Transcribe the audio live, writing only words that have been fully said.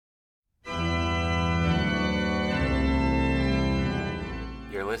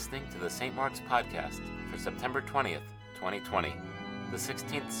You're listening to the St. Mark's Podcast for September 20th, 2020, the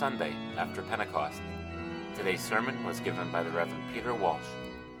 16th Sunday after Pentecost. Today's sermon was given by the Reverend Peter Walsh.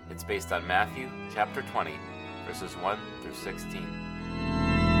 It's based on Matthew chapter 20, verses 1 through 16.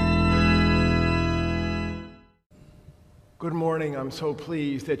 Good morning. I'm so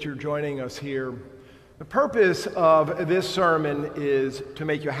pleased that you're joining us here. The purpose of this sermon is to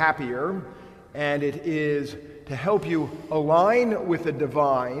make you happier, and it is to help you align with the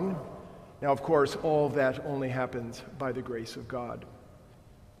divine. Now, of course, all of that only happens by the grace of God.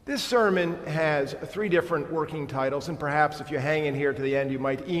 This sermon has 3 different working titles, and perhaps if you hang in here to the end, you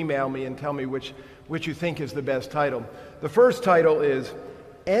might email me and tell me which you think is the best title. The first title is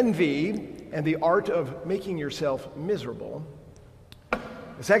Envy and the Art of Making Yourself Miserable.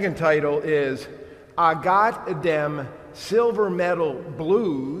 The second title is I Got Dem Silver Medal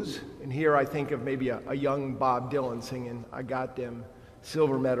Blues. And here I think of maybe a young Bob Dylan singing, I Got Dem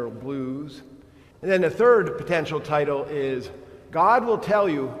Silver Medal Blues. And then the third potential title is God Will Tell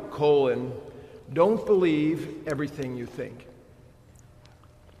You, Don't Believe Everything You Think.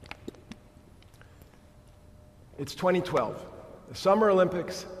 It's 2012, the Summer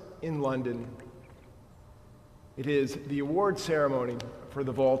Olympics in London. It is the award ceremony for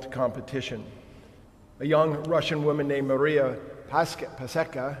the vault competition. A young Russian woman named Maria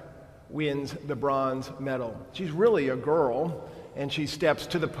Paseka wins the bronze medal. She's really a girl, and she steps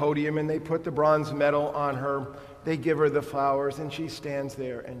to the podium, and they put the bronze medal on her. They give her the flowers, and she stands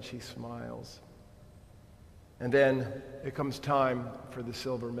there, and she smiles. And then it comes time for the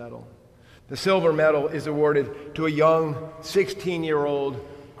silver medal. The silver medal is awarded to a young 16-year-old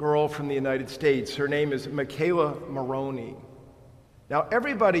girl from the United States. Her name is Michaela Moroni. Now,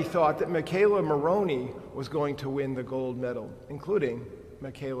 everybody thought that Michaela Moroni was going to win the gold medal, including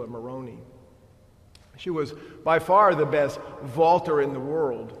Michaela Moroni. She was by far the best vaulter in the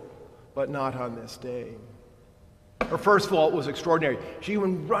world, but not on this day. Her first vault was extraordinary. She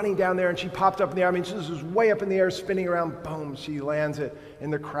went running down there and she popped up in the air. I mean, she was way up in the air, spinning around. Boom, she lands it,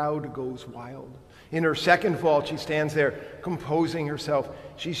 and the crowd goes wild. In her second vault, she stands there composing herself.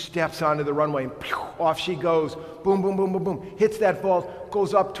 She steps onto the runway, and off she goes. Boom, boom, boom, boom, boom. Hits that vault,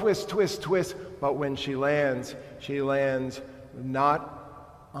 goes up, twist, twist, twist. But when she lands not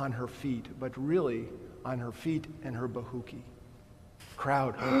on her feet, but really on her feet and her bahuki.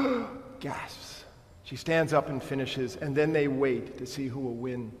 Crowd gasps. She stands up and finishes, and then they wait to see who will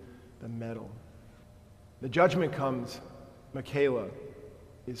win the medal. The judgment comes. Michaela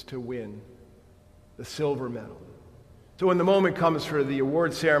is to win the silver medal. So when the moment comes for the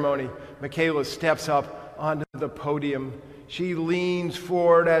award ceremony, Michaela steps up onto the podium. She leans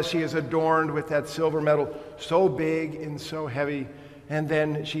forward as she is adorned with that silver medal, so big and so heavy. And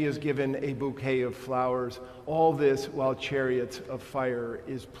then she is given a bouquet of flowers, all this while Chariots of Fire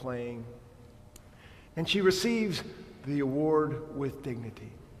is playing. And she receives the award with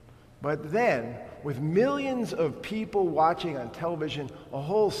dignity. But then, with millions of people watching on television, a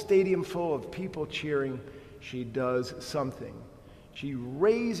whole stadium full of people cheering, she does something. She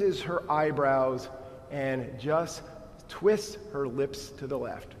raises her eyebrows and just twists her lips to the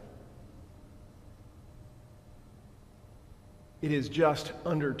left. It is just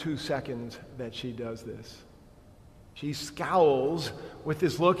under 2 seconds that she does this. She scowls with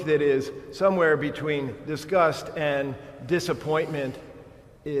this look that is somewhere between disgust and disappointment.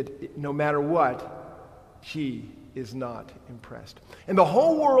 No matter what, she is not impressed. And the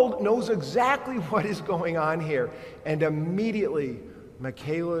whole world knows exactly what is going on here. And immediately,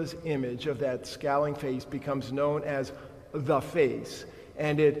 Michaela's image of that scowling face becomes known as the face.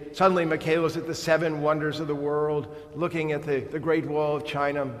 And suddenly Michaela's at the 7 wonders of the world, looking at the Great Wall of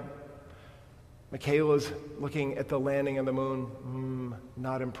China. Michaela's looking at the landing on the moon,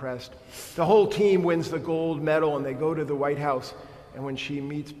 not impressed. The whole team wins the gold medal, and they go to the White House. And when she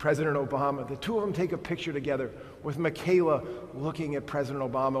meets President Obama, the two of them take a picture together with Michaela looking at President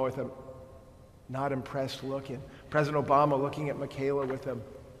Obama with a not impressed look, and President Obama looking at Michaela with a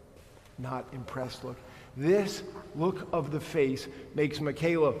not impressed look. This look of the face makes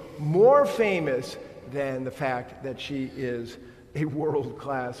Michaela more famous than the fact that she is a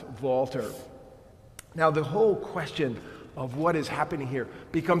world-class vaulter. Now, the whole question of what is happening here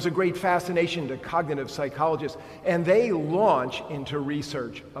becomes a great fascination to cognitive psychologists, and they launch into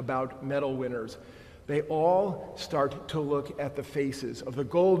research about medal winners. They all start to look at the faces of the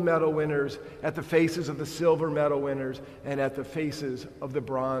gold medal winners, at the faces of the silver medal winners, and at the faces of the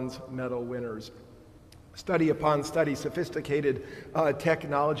bronze medal winners. Study upon study, sophisticated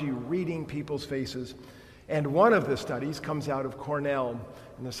technology reading people's faces. And one of the studies comes out of Cornell,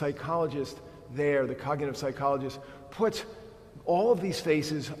 and the psychologist there, the cognitive psychologist, puts All of these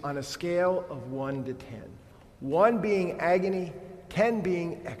faces on a scale of 1 to 10. 1 being agony, 10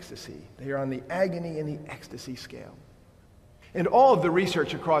 being ecstasy. They are on the agony and the ecstasy scale. And all of the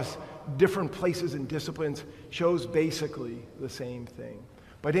research across different places and disciplines shows basically the same thing.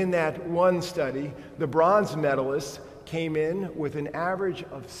 But in that one study, the bronze medalists came in with an average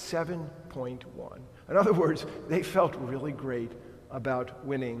of 7.1. In other words, they felt really great about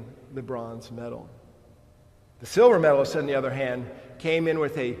winning the bronze medal. The silver medalists, on the other hand, came in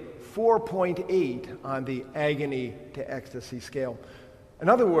with a 4.8 on the agony to ecstasy scale. In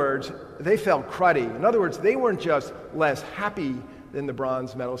other words, they felt cruddy. In other words, they weren't just less happy than the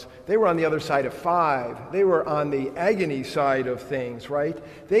bronze medals. They were on the other side of 5. They were on the agony side of things, right?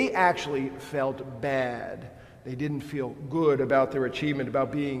 They actually felt bad. They didn't feel good about their achievement,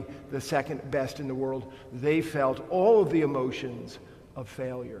 about being the second best in the world. They felt all of the emotions of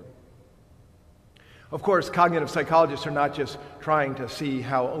failure. Of course, cognitive psychologists are not just trying to see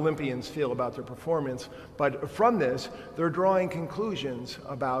how Olympians feel about their performance, but from this, they're drawing conclusions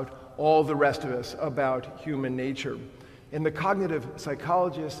about all the rest of us, about human nature. And the cognitive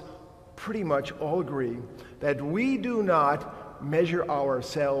psychologists pretty much all agree that we do not measure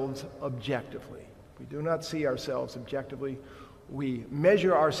ourselves objectively. We do not see ourselves objectively. We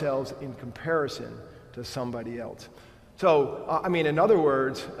measure ourselves in comparison to somebody else. So, in other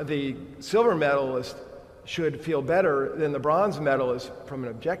words, the silver medalist should feel better than the bronze medalist from an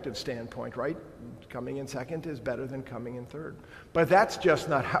objective standpoint, right? Coming in second is better than coming in third. But that's just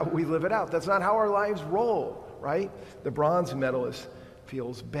not how we live it out. That's not how our lives roll, right? The bronze medalist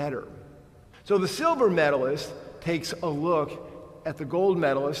feels better. So the silver medalist takes a look at the gold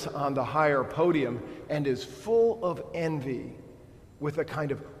medalist on the higher podium and is full of envy with a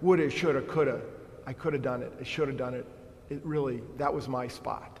kind of woulda, shoulda, coulda. I could have done it. I should have done it. That was my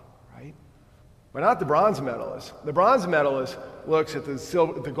spot, right? But not the bronze medalist. The bronze medalist looks at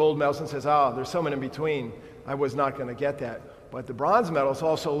the gold medalist and says, there's someone in between. I was not going to get that. But the bronze medalist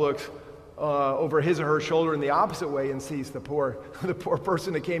also looks over his or her shoulder in the opposite way and sees the poor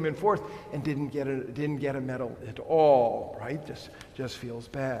person that came in fourth and didn't get a medal at all, right? Just feels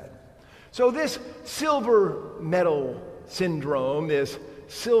bad. So this silver medal syndrome, this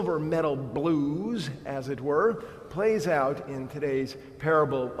silver medal blues, as it were, plays out in today's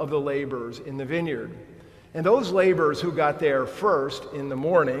parable of the laborers in the vineyard. And those laborers who got there first in the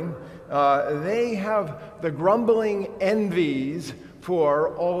morning, they have the grumbling envies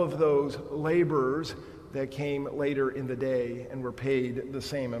for all of those laborers that came later in the day and were paid the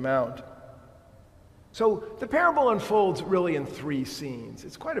same amount. So the parable unfolds really in 3 scenes.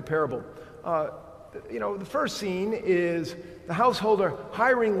 It's quite a parable. The first scene is the householder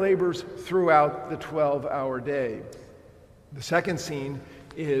hiring laborers throughout the 12-hour day. The second scene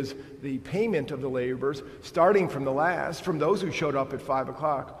is the payment of the laborers, starting from the last, from those who showed up at 5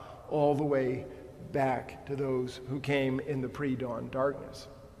 o'clock, all the way back to those who came in the pre-dawn darkness.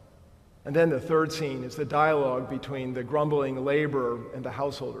 And then the third scene is the dialogue between the grumbling laborer and the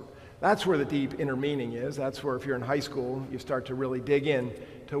householder. That's where the deep inner meaning is. That's where, if you're in high school, you start to really dig in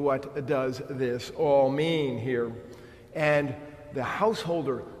to what does this all mean here. And the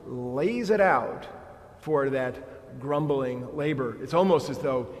householder lays it out for that grumbling laborer. It's almost as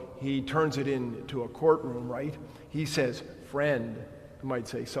though he turns it into a courtroom, right? He says, "Friend," I might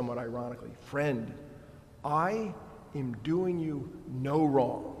say somewhat ironically, "Friend, I am doing you no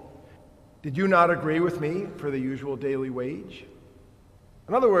wrong. Did you not agree with me for the usual daily wage?"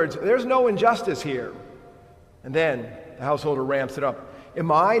 In other words, there's no injustice here. And then the householder ramps it up. "Am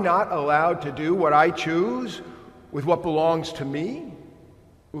I not allowed to do what I choose with what belongs to me?"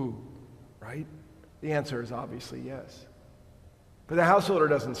 Ooh, right? The answer is obviously yes. But the householder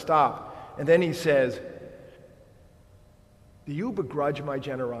doesn't stop. And then he says, "Do you begrudge my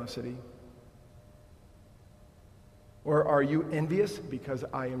generosity? Or are you envious because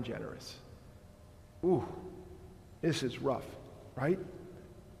I am generous?" Ooh, this is rough, right?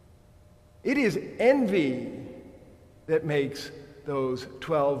 It is envy that makes those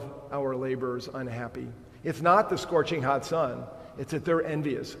 12-hour laborers unhappy. It's not the scorching hot sun. It's that they're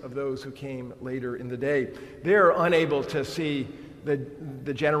envious of those who came later in the day. They're unable to see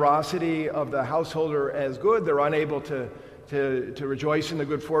the generosity of the householder as good. They're unable to rejoice in the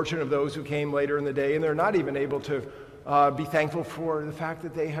good fortune of those who came later in the day, and they're not even able to be thankful for the fact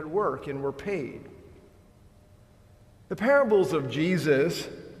that they had work and were paid. The parables of Jesus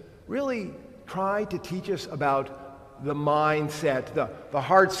really try to teach us about the mindset, the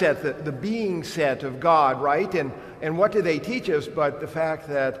heart set, the being set of God, right? And what do they teach us but the fact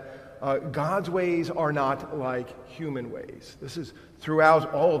that God's ways are not like human ways. This is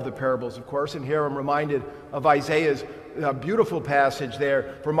throughout all of the parables, of course, and here I'm reminded of Isaiah's a beautiful passage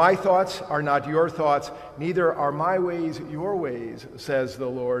there. For my thoughts are not your thoughts, neither are my ways your ways, says the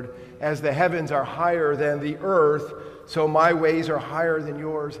Lord. As the heavens are higher than the earth, so my ways are higher than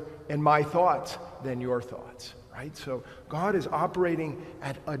yours, and my thoughts than your thoughts. Right? So God is operating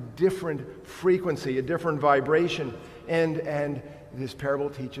at a different frequency, a different vibration, and this parable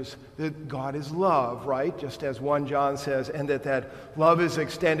teaches that God is love, right? Just as 1 John says, and that love is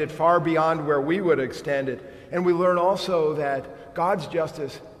extended far beyond where we would extend it. And we learn also that God's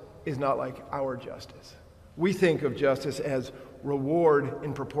justice is not like our justice. We think of justice as reward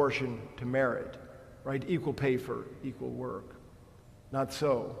in proportion to merit, right? Equal pay for equal work. Not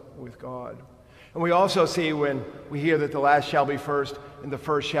so with God. And we also see when we hear that the last shall be first and the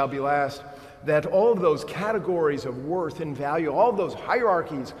first shall be last, that all of those categories of worth and value, all of those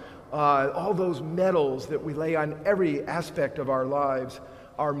hierarchies, all those medals that we lay on every aspect of our lives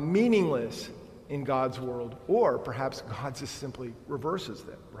are meaningless in God's world, or perhaps God just simply reverses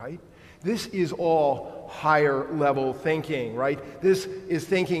them, right? This is all higher level thinking, right? This is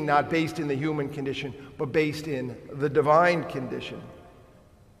thinking not based in the human condition, but based in the divine condition.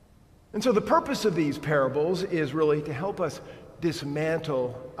 And so the purpose of these parables is really to help us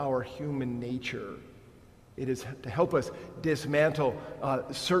dismantle our human nature. It is to help us dismantle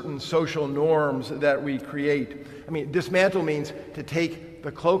certain social norms that we create. I mean, dismantle means to take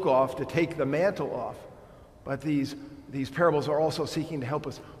the cloak off, to take the mantle off. But these parables are also seeking to help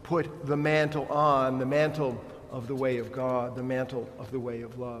us put the mantle on, the mantle of the way of God, the mantle of the way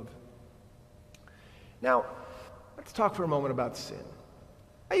of love. Now, let's talk for a moment about sin.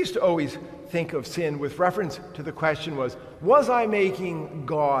 I used to always think of sin with reference to the question was I making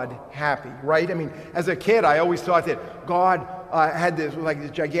God happy, right? I mean, as a kid, I always thought that God had this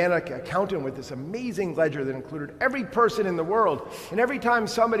gigantic accountant with this amazing ledger that included every person in the world. And every time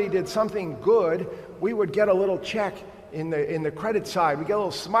somebody did something good, we would get a little check in the credit side. We get a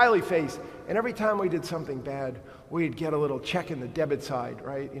little smiley face. And every time we did something bad, we'd get a little check in the debit side,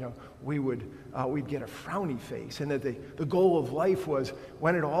 right? You know, we'd get a frowny face. And that the goal of life was,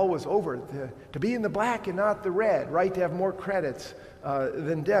 when it all was over, to be in the black and not the red, right? To have more credits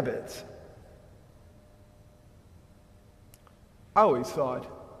than debits. I always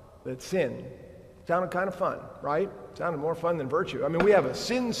thought that sin sounded kind of fun, right? Sounded more fun than virtue. I mean, we have a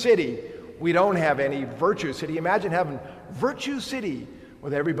sin city. We don't have any virtue city. Imagine having virtue city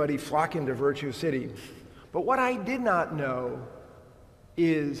with everybody flocking to virtue city. But what I did not know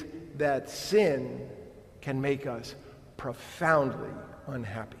is that sin can make us profoundly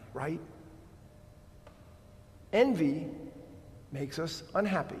unhappy, right? Envy makes us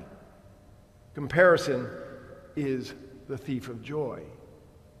unhappy. Comparison is the thief of joy.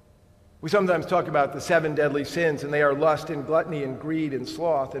 We sometimes talk about the 7 deadly sins, and they are lust and gluttony and greed and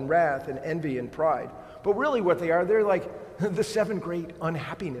sloth and wrath and envy and pride. But really what they are, they're like the 7 great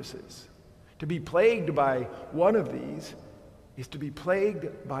unhappinesses. To be plagued by one of these is to be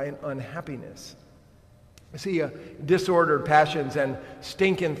plagued by an unhappiness. See, disordered passions and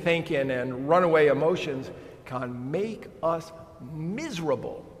stinking thinking and runaway emotions can make us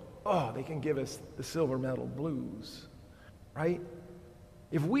miserable. Oh, they can give us the silver medal blues, right?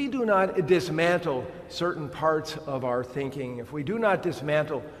 If we do not dismantle certain parts of our thinking, if we do not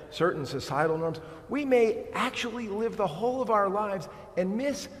dismantle certain societal norms, we may actually live the whole of our lives and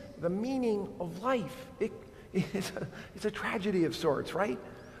miss the meaning of life. It's a tragedy of sorts, right?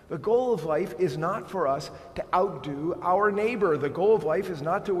 The goal of life is not for us to outdo our neighbor. The goal of life is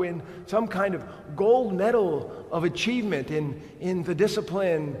not to win some kind of gold medal of achievement in the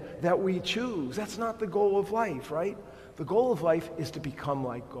discipline that we choose. That's not the goal of life, right? The goal of life is to become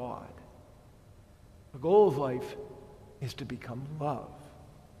like God. The goal of life is to become love.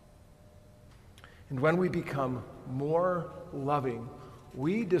 And when we become more loving,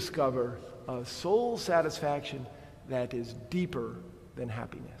 we discover a soul satisfaction that is deeper than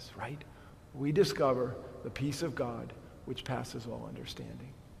happiness, right? We discover the peace of God which passes all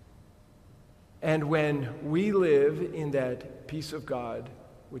understanding. And when we live in that peace of God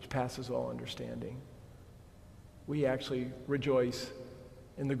which passes all understanding, we actually rejoice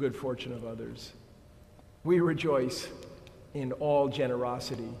in the good fortune of others. We rejoice in all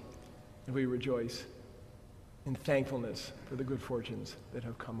generosity, and we rejoice in thankfulness for the good fortunes that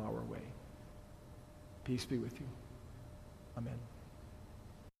have come our way. Peace be with you. Amen.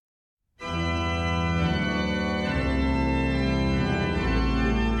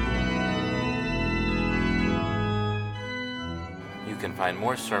 You can find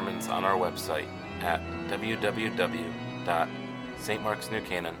more sermons on our website at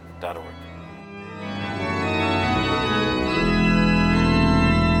www.stmarksnewcanaan.org.